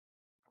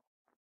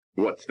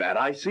What's that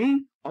I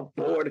see? A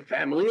bored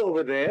family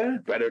over there?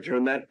 Better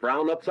turn that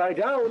frown upside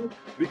down,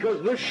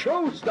 because the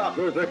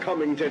showstoppers are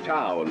coming to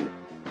town.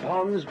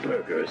 Bond's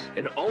Burgers,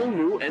 an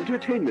all-new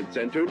entertainment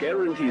center,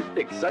 guarantees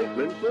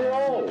excitement for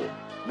all.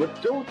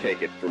 But don't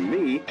take it from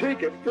me,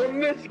 take it from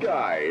this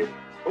guy.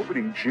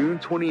 Opening June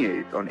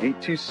 28th on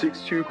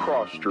 8262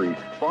 Cross Street,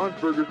 Bond's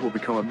Burgers will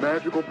become a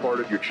magical part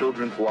of your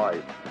children's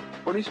life.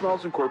 Funny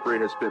Smiles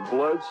Incorporated has spent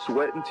blood,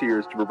 sweat, and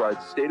tears to provide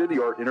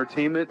state-of-the-art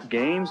entertainment,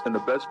 games, and the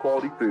best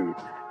quality food.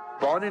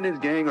 Bond and his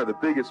gang are the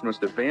biggest,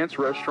 most advanced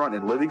restaurant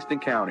in Livingston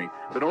County.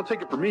 But don't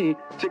take it from me,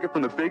 take it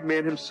from the big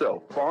man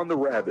himself, Bond the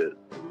Rabbit.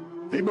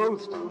 The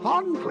most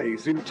fun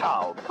place in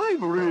town.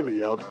 I've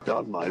really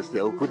outdone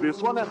myself with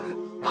this one.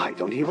 I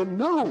don't even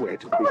know where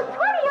to begin. Oh,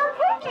 party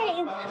arcade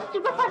games!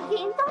 Super fun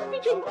games all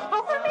featuring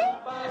peppermint,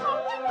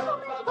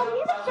 magical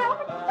music show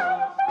for the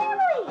entire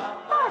family!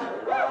 Fun,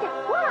 magic,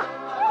 wow,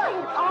 joy,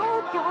 and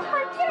all don't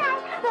forget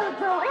the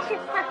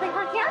delicious sparkling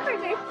hot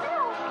hamburgers. So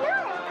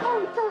good!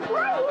 Oh, so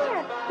right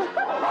here!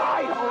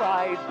 All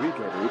right, we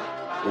get it.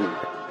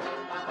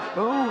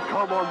 Oh,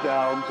 come on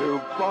down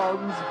to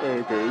Bond's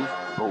Burgers,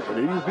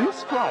 opening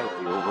this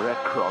Friday over at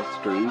Cross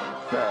Street.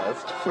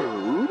 Fast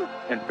food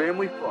And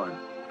family fun.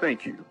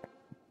 Thank you.